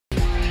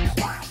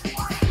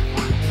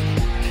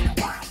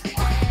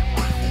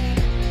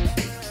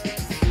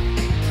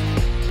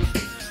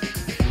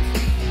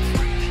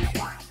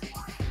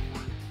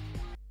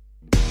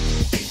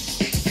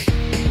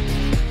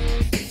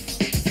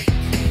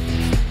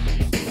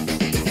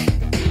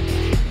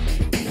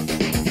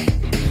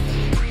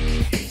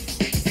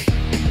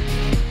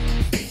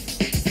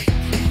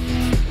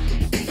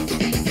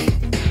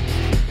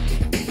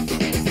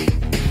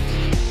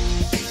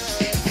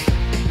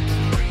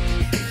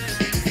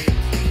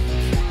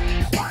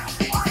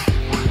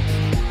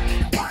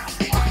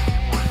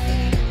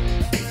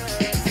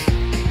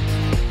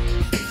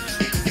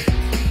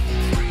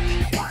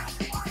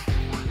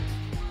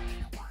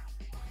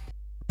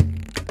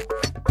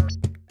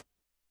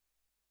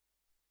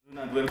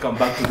And welcome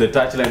back to the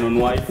touchline on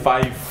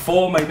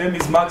Y254. My name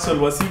is Maxwell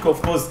Wasiko.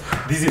 Of course,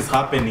 this is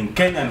happening.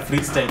 Kenyan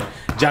freestyle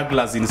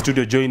jugglers in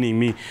studio joining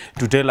me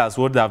to tell us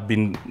what they've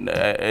been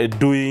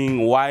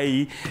doing,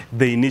 why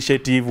the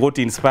initiative, what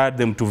inspired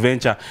them to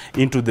venture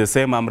into the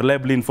same. I'm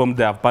reliably informed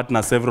they have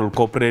partnered several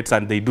corporates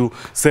and they do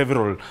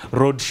several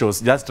road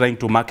shows just trying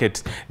to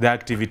market their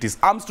activities.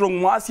 Armstrong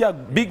Mwasia,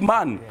 big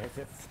man.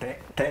 Yes.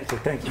 Thank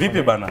you.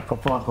 Vipi bana?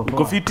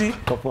 Kofiti?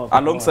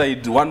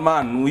 Alongside one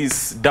man who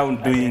is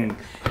down doing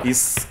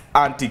his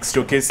antics,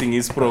 showcasing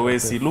his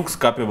prowess. He looks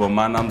capable,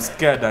 man. I'm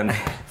scared and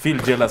feel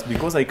jealous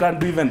because I can't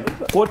do even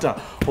quarter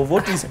of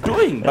what he's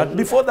doing. But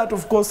before that,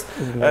 of course,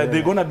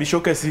 they're going to be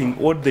showcasing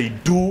what they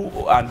do,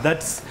 and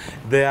that's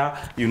their,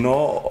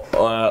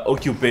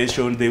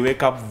 occupation. They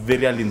wake up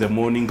very early in the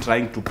morning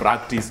trying to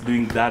practice,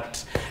 doing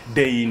that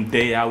day in,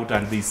 day out,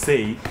 and they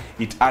say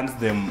it earns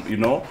them,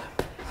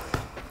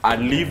 a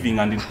living,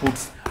 and it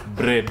puts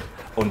bread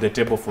on the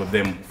table for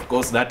them. Of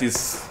course, that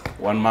is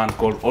one man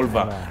called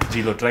Oliver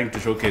Gilo trying to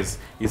showcase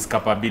his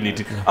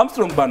capability.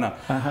 Armstrong bana,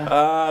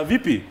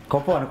 vipi?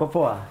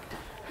 Kopoa.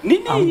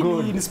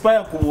 Nini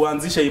inspire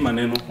kuanzisha hii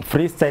maneno?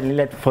 Freestyle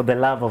ile for the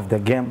love of the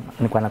game.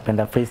 Nilikuwa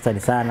napenda freestyle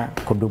sana,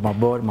 kuduma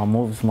board,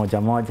 moves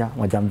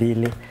moja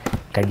mbili,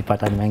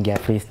 kajipata nimeingia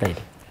freestyle.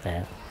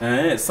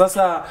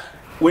 Sasa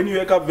when you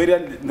wake up very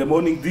early in the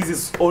morning, this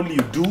is all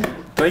you do?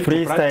 Trying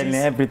freestyle to practice?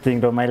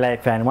 Everything to my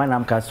life, and when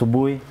I'm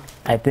asubuhi,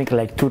 I think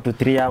like 2 to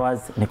 3 hours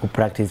ni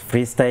practice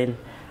freestyle.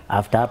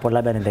 After hapo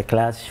labda in the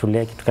class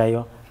shule kitu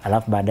kayo,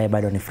 alafu baadaye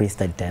bado ni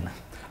freestyle tena.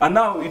 And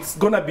now it's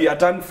gonna be a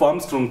turn for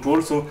Armstrong to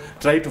also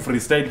try to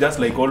freestyle just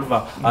like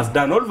Oliver has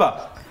done. Oliver,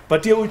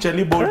 patia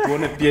uchali ball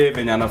tuone pia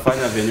venye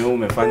anafanya venye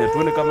umefanya.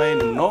 Tuone kama yeye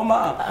ni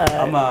noma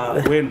ama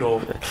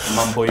wendo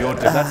mambo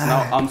yote. That's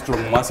now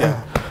Armstrong Mwasia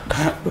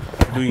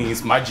doing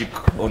his magic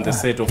on the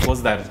set. Of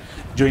course, that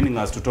joining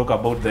us to talk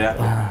about their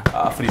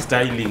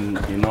freestyling,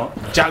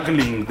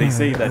 juggling. They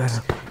say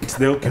that it's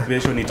their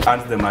occupation, it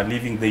earns them a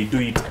living. They do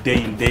it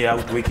day in, day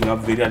out, waking up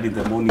very early in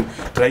the morning,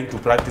 trying to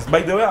practice.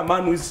 By the way, a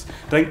man who is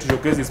trying to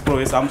showcase his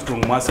prowess,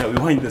 Armstrong Mwasia,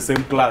 we were in the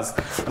same class,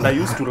 and I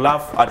used to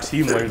laugh at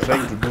him while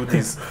trying to do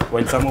this,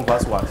 while some of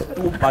us were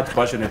too much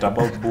passionate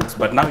about books.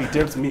 But now he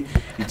tells me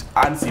it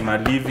earns him a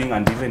living,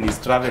 and even he's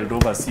traveled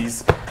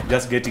overseas,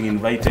 just getting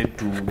invited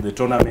to the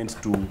tournament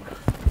to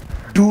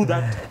do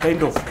that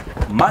kind of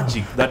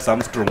magic. That's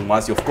Armstrong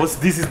Mwasia. Of course,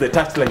 this is the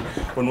touchline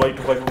on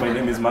Y254. My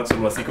name is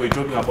Maxwell Wasiko. We're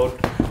talking about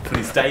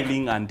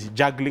freestyling and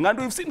juggling, and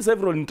we've seen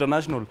several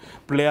international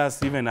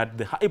players, even at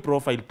the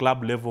high-profile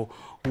club level,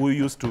 who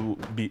used to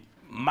be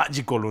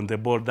magical on the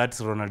ball.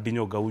 That's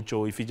Ronaldinho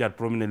Gaucho. He featured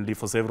prominently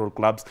for several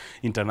clubs,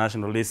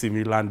 international, AC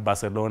Milan,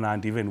 Barcelona,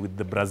 and even with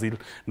the Brazil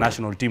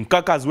national team.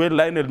 Kaka as well,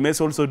 Lionel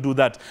Messi also do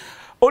that.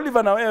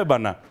 Oliver na wewe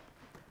bana.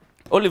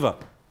 Oliver,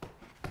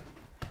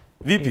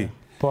 vipi?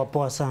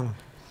 Poa sana.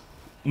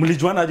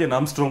 Mlijuana aje na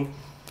Armstrong?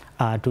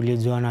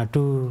 Tulijuana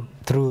tu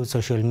through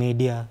social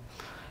media.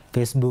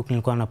 Facebook,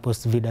 nilikuwa na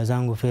post video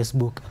zangu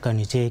Facebook,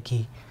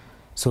 akanicheki.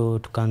 So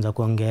tukaanza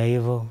kuongea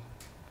hivyo.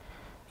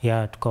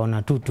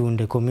 Tukaona tu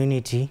tuunde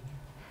community.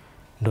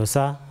 Ndo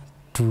saa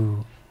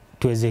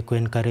tuweze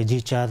encourage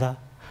each other.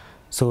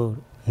 So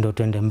ndo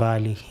tuende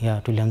mbali.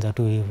 Tulianza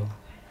tu hivyo.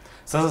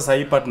 Sasa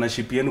hii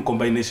partnership yenu,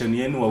 combination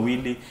yenu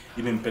wawili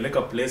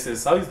imempeleka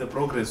places. How is the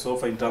progress so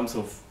far in terms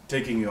of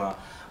taking your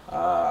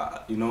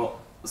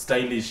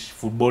stylish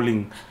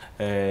footballing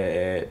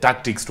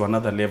tactics to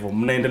another level?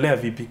 Mnaendelea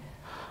vipi?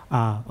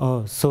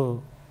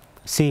 So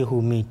see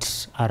who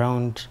meet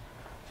around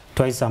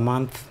twice a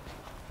month.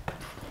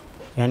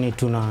 Yani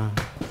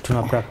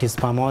tuna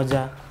practice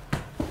pamoja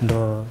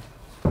ndo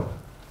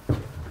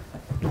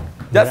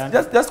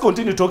just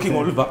continue talking,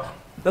 Oliver.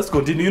 Let's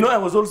continue. I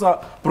was also a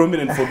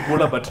prominent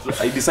footballer,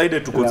 but I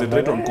decided to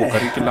concentrate on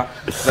co-curricular,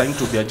 trying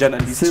to be a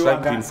journalist,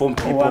 trying to inform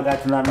people.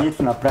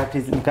 Tuna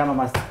practice ni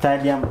kama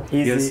stadium,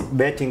 easy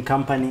betting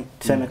company,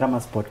 tuseme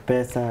kama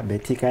SportPesa,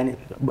 Betika, yani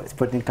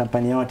sporting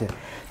company yote.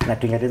 Na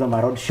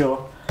tuingateza road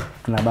show,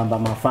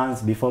 tunabamba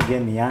fans before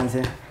game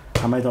ianze,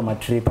 kama hizo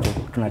trip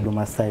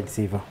tunaduma sites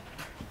hivyo.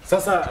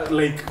 Sasa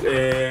like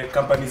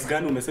companies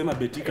gani umesema?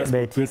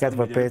 Betika,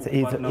 SportPesa,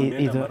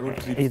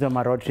 hizo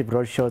road trip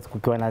road shows,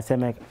 kukiwa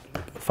nasema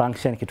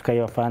function kitu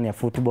kayo fan ya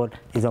football,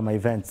 hizo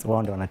events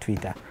wao ndio wana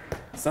Twitter.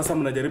 Sasa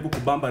mnajaribu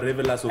kubamba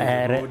revelers on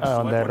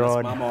the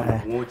road,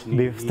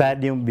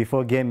 stadium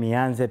before game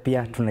ianze,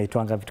 pia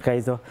tunaitwanga vitu kama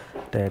hizo,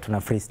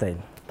 tuna freestyle.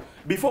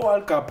 Before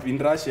World Cup in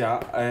Russia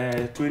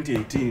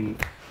 2018,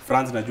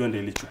 France najua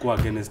ndio ilichukua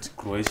against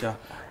Croatia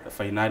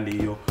finali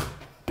hiyo.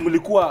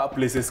 Mlikuwa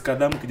places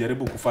kadhaa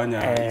mkijaribu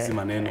kufanya hizi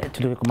maneno?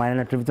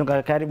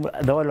 Tulizunguka karibu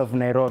the whole of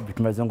Nairobi,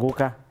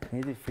 tumezunguka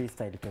hizi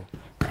freestyle tu.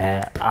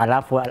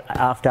 Alafu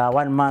after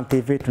 1 month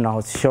hivi tuna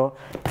host show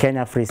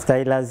Kenya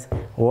freestylers,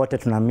 wote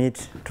tuna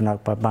meet,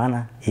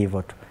 tunapambana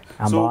hivyo tu.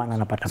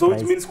 So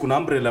it means kuna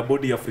umbrella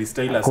body ya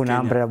freestylers.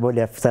 Kuna umbrella body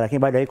ya freestylers, lakini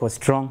bado haiko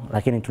strong,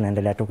 lakini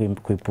tunaendelea tu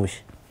kuipush.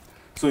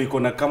 So iko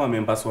na kama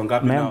members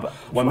wangapi na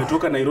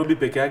wametoka Nairobi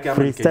peke yake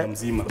ama Kenya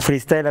mzima?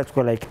 Freestylers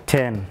tuko like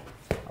 10.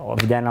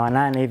 vijana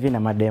 8 hivi na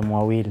mademu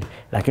 2,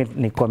 lakini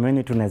ni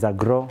community tunaweza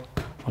grow,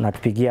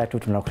 unatupigia tu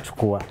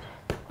tunakuchukua.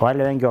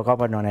 Wale wengi wako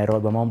hapa na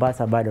Nairobi,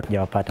 Mombasa bado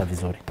tujawapata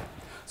vizuri.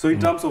 So in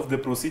terms of the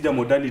procedure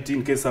modality,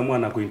 in case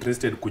someone ako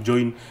interested ku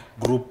join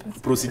group,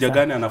 procedure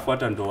gani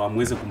anafuata ndo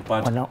amweze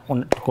kumpata?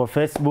 Tuko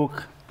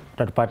Facebook,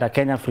 tutapata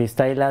Kenya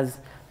Freestylers,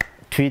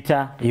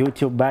 Twitter,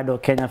 YouTube bado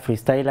Kenya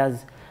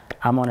Freestylers,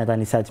 ama unaweza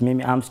ni search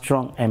mimi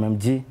Armstrong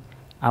MMG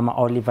ama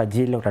Oliver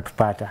Jile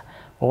utatupata.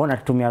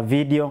 Unatutumia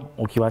video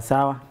ukiwa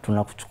sawa,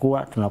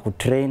 tunakuchukua,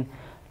 tunakutrain,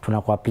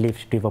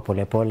 tunakuuplift hivyo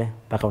polepole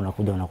mpaka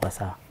unakuja unakuwa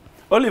sawa.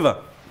 Oliver,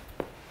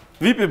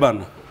 vipi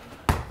bana?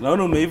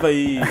 Naona umeiva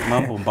hii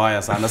mambo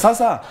mbaya sana.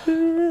 Sasa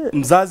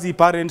mzazi,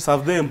 parents,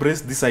 have they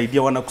embraced this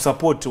idea?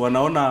 Wanakusupport,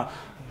 wanaona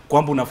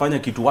kwamba unafanya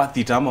kitu worth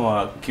it, ama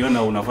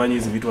wakiona unafanya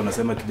hizi vitu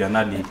wanasema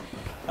kijana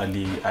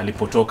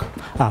alipotoka?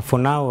 For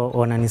now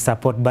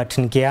wananisupport, but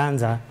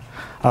nikianza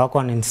hawako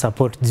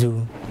wananisupport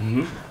juu.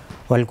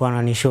 Walikuwa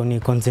wananishow ni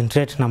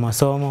concentrate na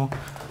masomo,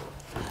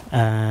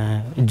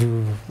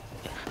 juu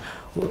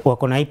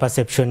wako na hii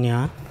perception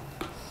ya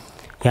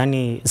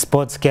yani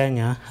sports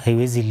Kenya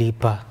haiwezi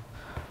lipa.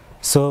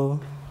 So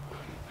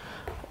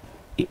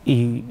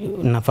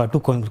nafaa tu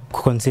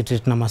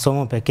concentrate na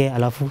masomo pekee,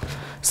 alafu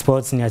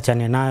sports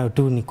niachane nayo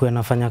tu, nikuwe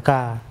nafanya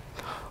kaa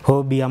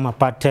hobby ama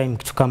part time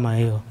kitu kama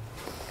hiyo.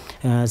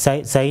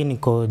 Sasa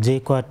niko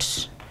JKUAT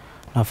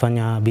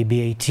nafanya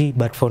BBAT,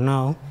 but for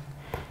now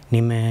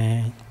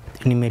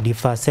nime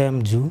defer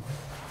sem juu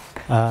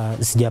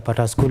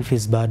sijapata school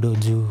fees bado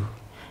juu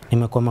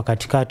nimekoma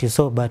katikati.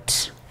 So but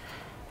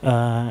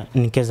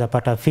nikiweza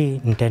pata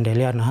fee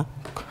nitaendelea na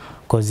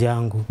course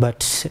yangu,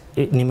 but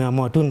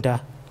nimeamua tu nita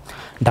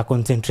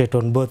concentrate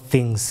on both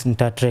things,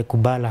 nita try to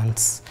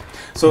balance.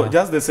 So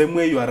just the same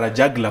way you are a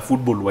juggler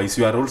football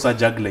wise, you are also a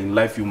juggler in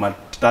life. You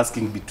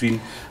multitasking between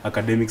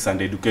academics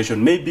and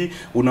education. Maybe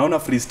unaona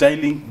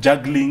freestyling,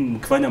 juggling,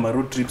 mkifanya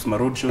road trips,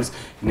 road shows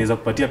inaweza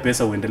kupatia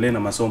pesa uendelee na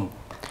masomo?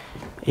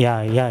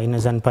 Yeah,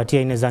 inaweza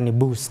nipatia, inaweza ni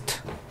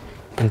boost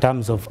in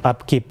terms of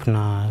upkeep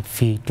na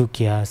fee tu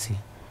kiasi.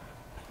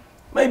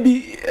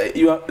 Maybe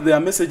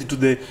their message to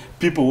the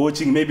people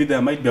watching, maybe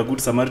there might be a good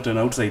Samaritan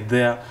outside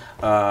there,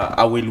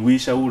 a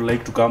well-wisher who would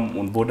like to come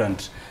on board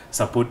and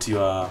support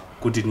your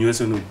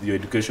continuation with your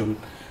education.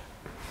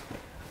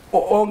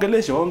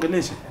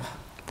 Ongeleshe.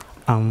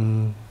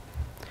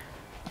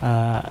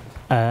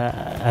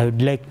 I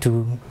would like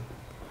to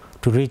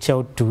reach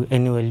out to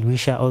any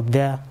well-wisher out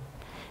there.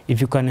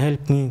 If you can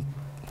help me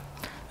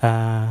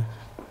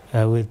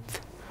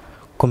with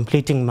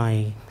completing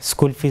my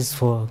school fees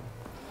for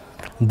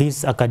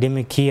this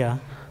academic year,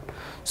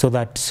 so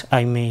that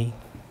I may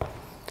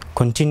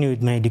continue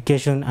with my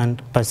education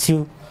and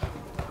pursue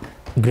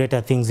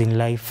greater things in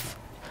life,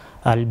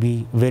 I'll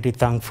be very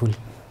thankful.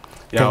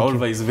 Yeah,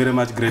 Oliver is very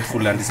much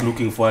grateful and is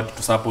looking forward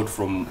to support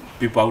from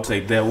people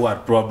outside there who are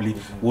probably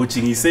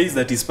watching. He says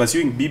that he's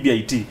pursuing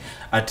BBIT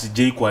at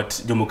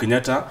JKUAT, Jomo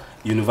Kenyatta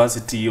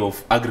University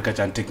of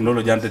Agriculture and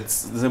Technology, and at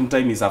the same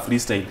time he's a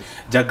freestyle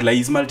juggler.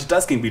 He's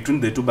multitasking between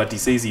the two, but he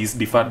says he is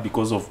deferred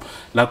because of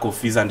lack of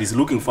fees and is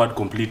looking forward to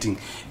completing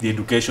the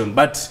education.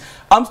 But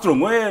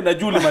Armstrong, wewe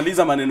najua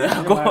ulimaliza maneno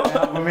yako.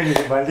 Mimi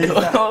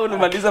nilimaliza.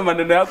 Ulimaliza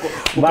maneno yako.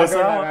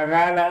 Ukasema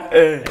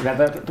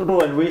na tutu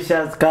well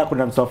wishers kama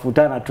kuna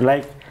msofutana to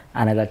like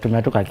anaweza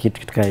tumia tu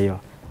kitu kama hiyo.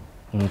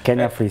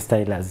 Kenya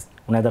Freestylers.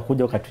 Unaweza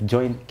kuja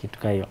ukatujoin kitu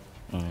kama hiyo.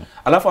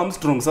 Alafu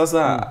Armstrong,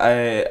 sasa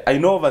I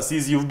know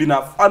overseas you've been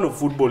a fan of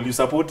football, you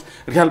support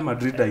Real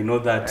Madrid, I know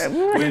that.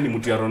 Wewe ni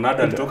mtu ya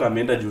Ronaldo, alitoka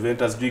ameenda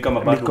Juventus, sijui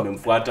kama bado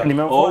umemfuata.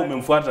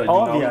 Umemfuata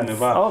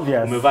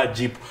umevaa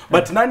jeep.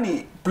 But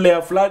nani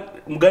player fulani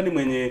mgani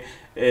mwenye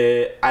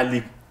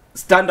ali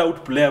stand out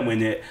player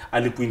mwenye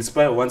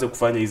alikuinspire uanze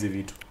kufanya hizi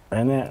vitu?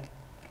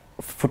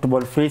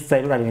 Football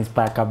freestyle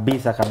aliniinspire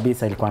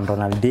kabisa ilikuwa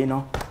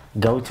Ronaldinho,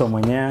 Gaucho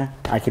mwenyewe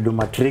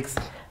akiduma tricks,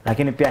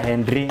 lakini pia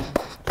Henry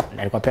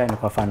alikuwa pia ni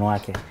kwa fan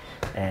wake.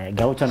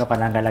 Gaucho ndo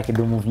kanaangalia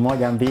kidumu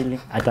moja mbili,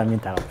 hata mimi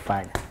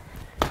nitakufanya.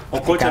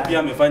 Okocha pia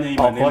amefanya hii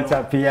maneno.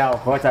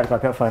 Okocha alikuwa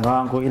pia fan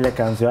wangu, ile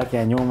kanzu yake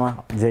ya nyuma,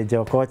 JJ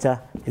Okocha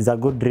is a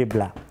good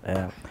dribbler.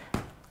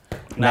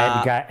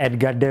 Na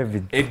Edgar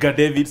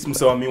Davids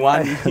msewa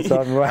miwani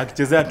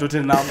akichezea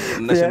Tottenham,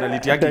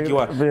 nationality yake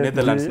ikiwa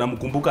Netherlands,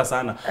 namkumbuka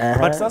sana.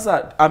 But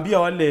sasa ambia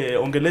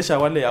ongelesha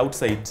wale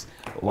outside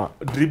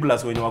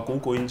dribblers wenye wako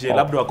huko nje,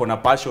 labda wako na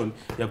passion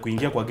ya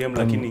kuingia kwa game,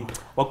 lakini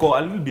wako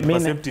a little bit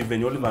perceptive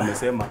venye Oliver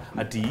amesema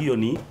ati hiyo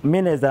ni.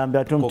 Mimi naweza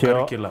ambia tu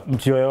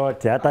mtu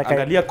yoyote, hata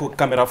angalia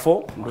camera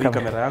 4 ndio hii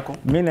kamera yako.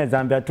 Mimi naweza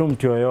ambia tu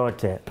mtu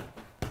yoyote,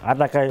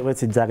 hata kama wewe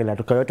si juggler,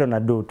 tukayote na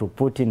do to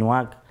put in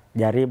work,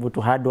 jaribu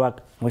tu hard work,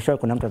 mwisho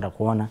kuna mtu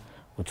atakuona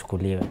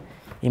uchukuliwe.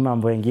 Hii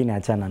mambo mengine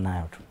achana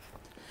nayo tu.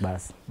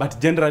 Bas. But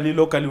generally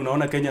locally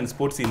unaona Kenyan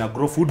sports ina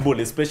grow, football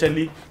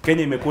especially.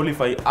 Kenya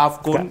imequalify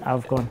AFCON.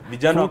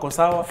 Vijana wako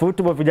sawa.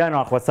 Football vijana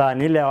wako sawa.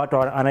 Ni ile watu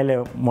wana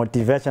ile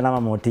motivation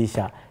ama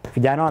motisha.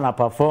 Vijana wana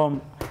perform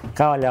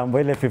kama wale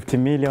ambao ile 50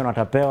 million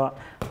watapewa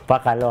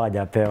mpaka leo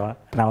hajapewa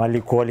na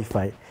wali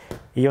qualify.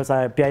 Hiyo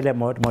sasa pia ile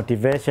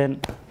motivation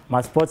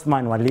ma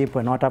sportsman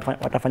walipwe na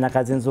watafanya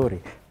kazi nzuri.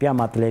 Pia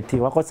mathleti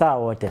wako sawa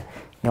wote.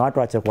 Ni watu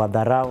wache kwa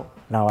dharau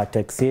na wa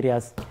take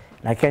serious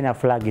na Kenya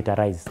flag ita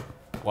rise.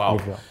 Wow.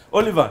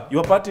 Oliver,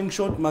 your parting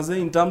shot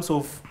mazee in terms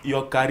of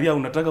your career,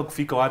 unataka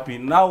kufika wapi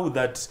now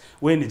that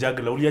wewe ni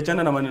juggler?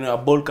 Uliachana na maneno ya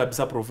ball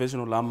kabisa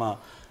professional ama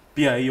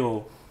pia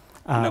hiyo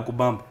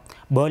inakubamba?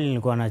 Ball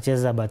nilikuwa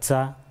nacheza but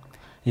saa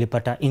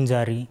nilipata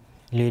injury,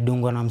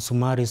 nilidungwa na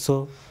msumari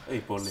so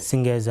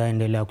singeweza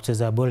endelea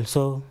kucheza ball.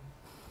 So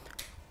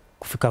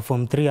kufika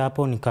form 3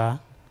 hapo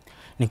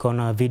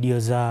nikaona video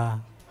za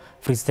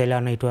freestyler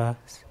anaitwa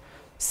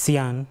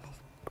Sian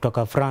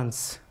kutoka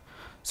France.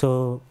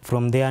 So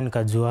from there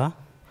nikajua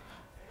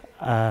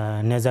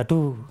naweza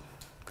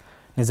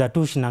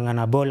tu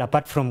shinangana ball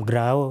apart from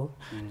grao,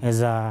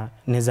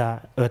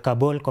 naweza weka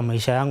ball kwa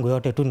maisha yangu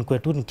yote tu nikue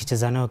tu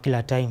nikicheza nayo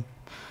kila time.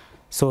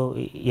 So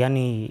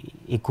yani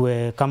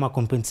ikue kama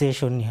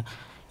compensation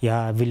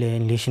ya vile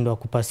nilishindwa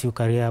kupasiu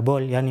career ya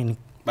ball, yani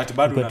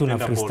bado tu na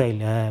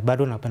freestyle.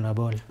 Bado napenda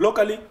ball.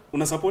 Locally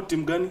una support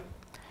team gani?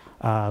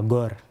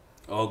 Gor.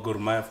 Gor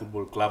Mahia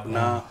Football Club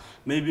na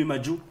maybe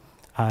Maju?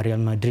 Real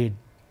Madrid.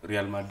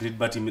 Real Madrid,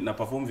 but na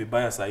perform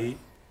vibaya sahi,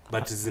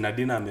 but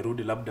Zinedine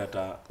amerudi, labda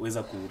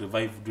ataweza ku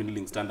revive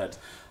dwindling standards.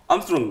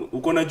 Armstrong,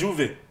 uko na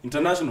Juve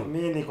International?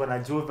 Mimi niko na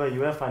Juve,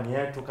 UEFA ni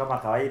yetu kama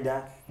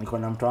kawaida, niko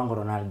na mtu wangu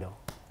Ronaldo.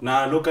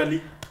 Na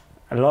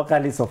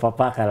locally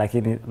Sofapaka,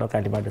 lakini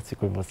locally bado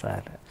siku hivyo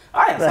sana.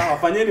 Haya sawa,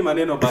 fanyeni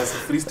maneno basi,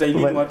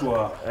 freestyling watu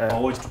wa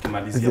watch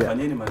tukimalizia,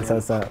 fanyeni maneno.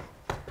 Sasa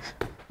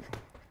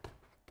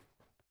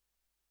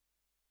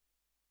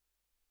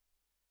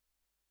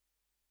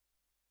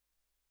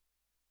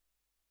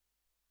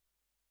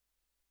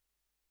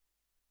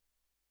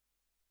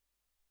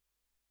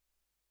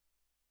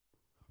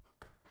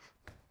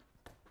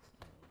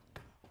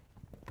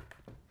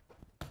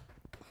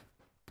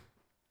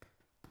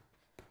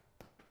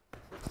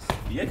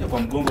yeke kwa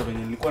mgongo venye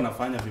nilikuwa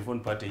nafanya before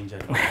nipate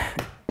injury.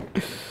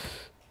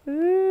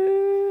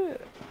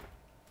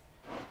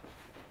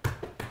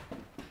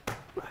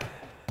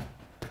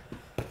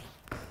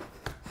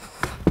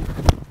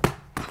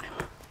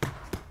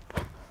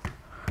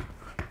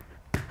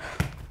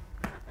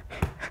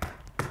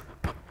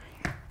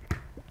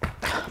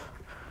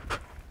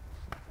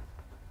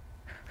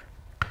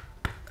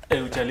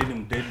 Uchalini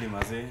mdeadly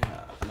mazee,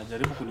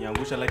 anajaribu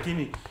kuniangusha,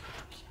 lakini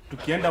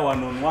tukienda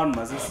one on one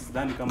mazee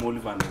sidhani kama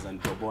Oliver anaweza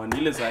nitoboa. Ni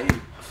ile saa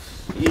hii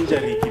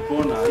injury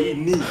ikipona hii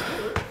ni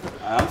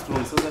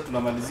Armstrong. Sasa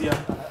tunamalizia